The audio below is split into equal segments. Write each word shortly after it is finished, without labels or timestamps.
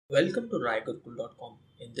Welcome to raigurkul.com.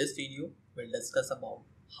 In this video, we'll discuss about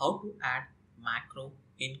how to add macro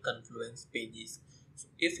in Confluence pages. So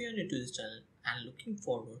if you are new to this channel and looking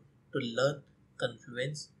forward to learn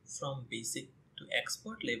Confluence from basic to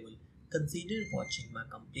expert level, consider watching my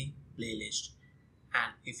complete playlist.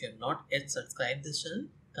 And if you are not yet subscribed this channel,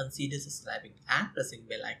 consider subscribing and pressing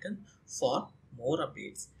bell icon for more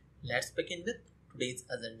updates. Let's begin with today's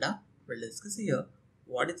agenda. We'll discuss here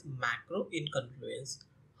what is macro in Confluence,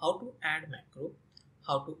 how to add macro,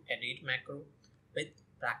 how to edit macro with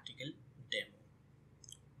practical demo.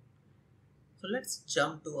 So let's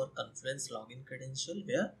jump to our Confluence login credential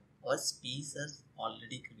where our space is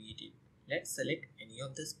already created. Let's select any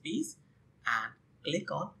of the space and click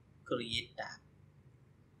on Create tab.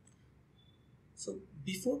 So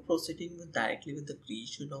before proceeding directly with the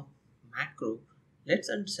creation of macro, let's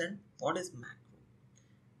understand what is macro.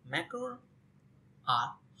 Macro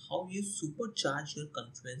are how you supercharge your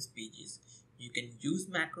Confluence pages. You can use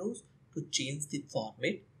macros to change the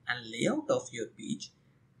format and layout of your page,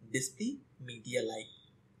 display media like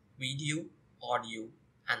video, audio,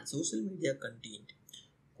 and social media content,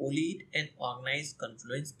 collate and organize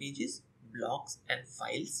Confluence pages, blocks, and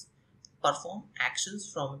files, perform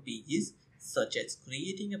actions from pages such as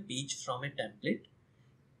creating a page from a template,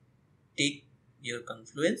 take your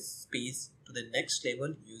Confluence space to the next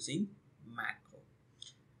level using macro.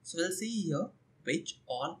 So we'll see here which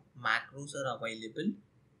all macros are available.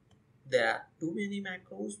 There are too many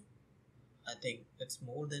macros. I think it's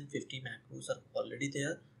more than 50 macros are already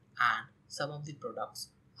there, and some of the products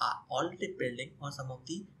are already building, or some of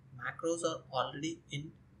the macros are already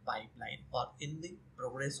in pipeline or in the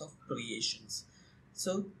progress of creations.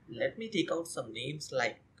 So let me take out some names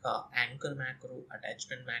like anchor macro,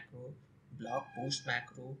 attachment macro, blog post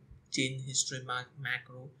macro, change history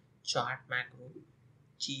macro, chart macro,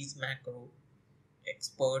 cheese macro,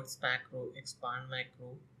 experts macro, expand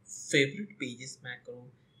macro, favorite pages macro,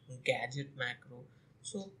 gadget macro.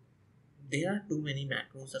 So there are too many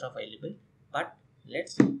macros are available, but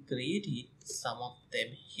let's create some of them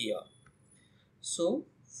here. So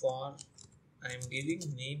for I am giving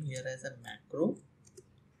name here as a macro,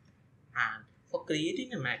 and for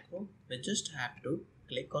creating a macro we just have to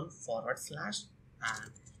click on /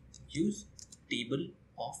 and use table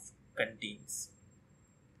of contents.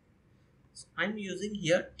 So I'm using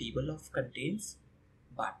here table of contents,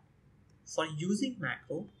 but for using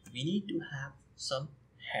macro we need to have some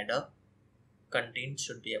header content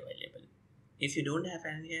should be available. If you don't have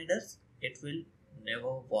any headers, it will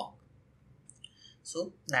never work.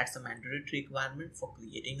 So that's a mandatory requirement for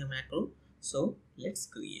creating a macro. So let's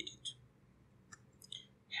create it.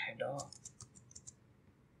 Header.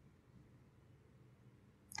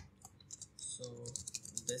 So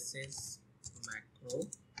this is macro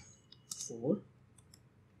 4.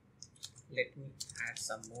 Let me add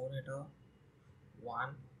some more header.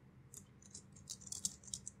 1.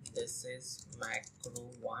 This is macro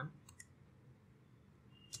 1.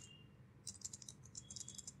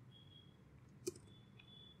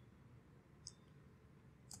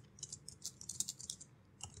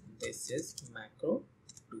 This is macro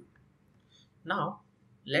 2. Now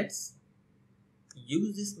let's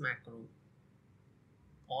use this macro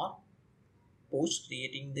or post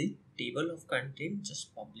creating the table of content,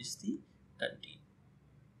 just publish the content.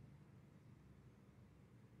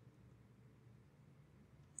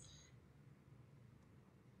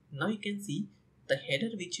 Now you can see the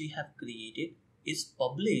header which we have created is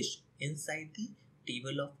published inside the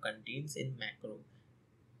table of contents in macro.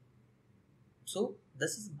 So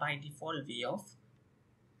this is by default way of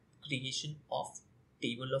creation of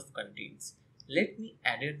table of contents. Let me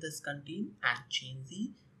edit this content and change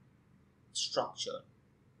the structure.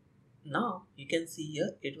 Now you can see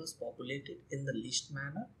here it was populated in the list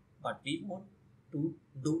manner, but we want to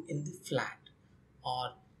do in the flat.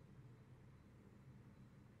 Or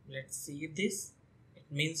let's save this. It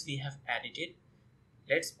means we have edited.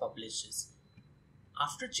 Let's publish this.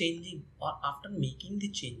 After changing or after making the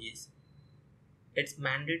changes, it's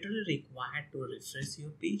mandatory required to refresh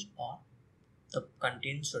your page or the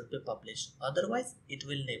content should be published. Otherwise, it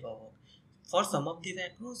will never work. For some of the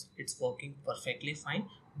macros, it's working perfectly fine,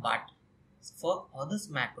 but for others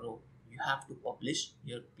macro, you have to publish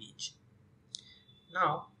your page.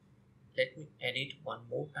 Now, let me edit one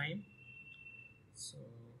more time. So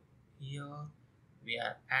here we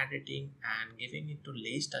are editing and giving it to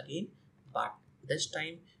list again, but this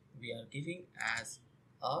time we are giving as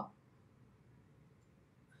a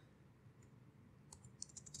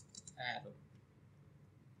arrow.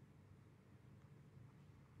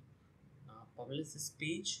 Now publish this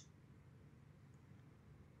page.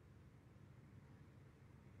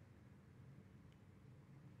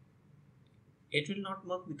 It will not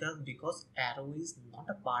work because arrow is not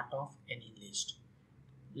a part of any list.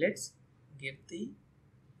 Let's give the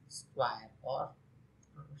square or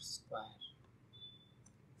square.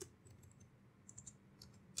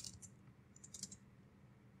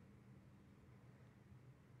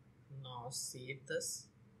 Now save this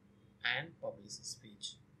and publish this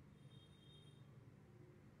page.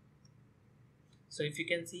 So if you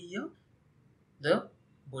can see here, the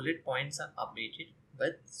bullet points are updated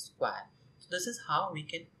with square. So this is how we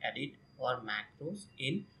can edit our macros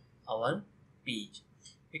in our page.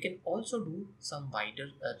 We can also do some wider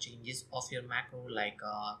changes of your macro, like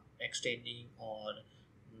extending or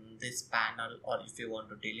this panel, or if you want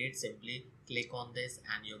to delete, simply click on this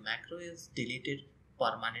and your macro is deleted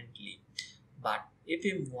permanently. But if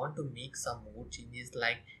you want to make some more changes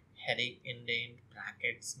like heading indent,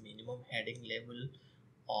 brackets, minimum heading level,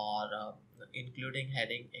 or including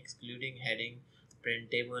heading, excluding heading,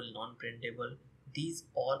 printable, non-printable, these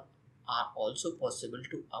all are also possible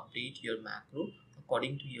to update your macro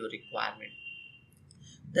according to your requirement.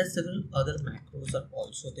 There are several other macros are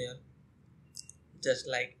also there, just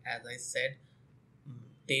like as I said,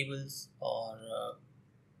 tables or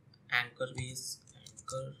anchor base,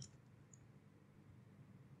 anchor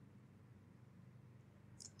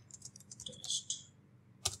test.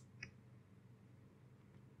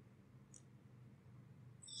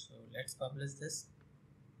 So let's publish this.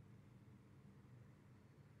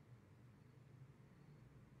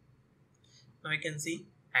 Now you can see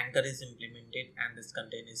anchor is implemented and this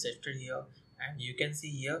content is shifted here, and you can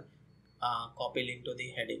see here copy link to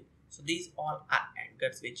the heading. So these all are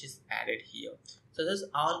anchors which is added here. So this is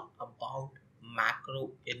all about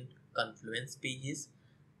macro in Confluence pages.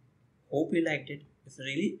 Hope you liked it. If you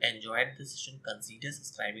really enjoyed this session, consider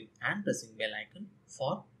subscribing and pressing bell icon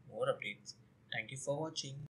for more updates. Thank you for watching.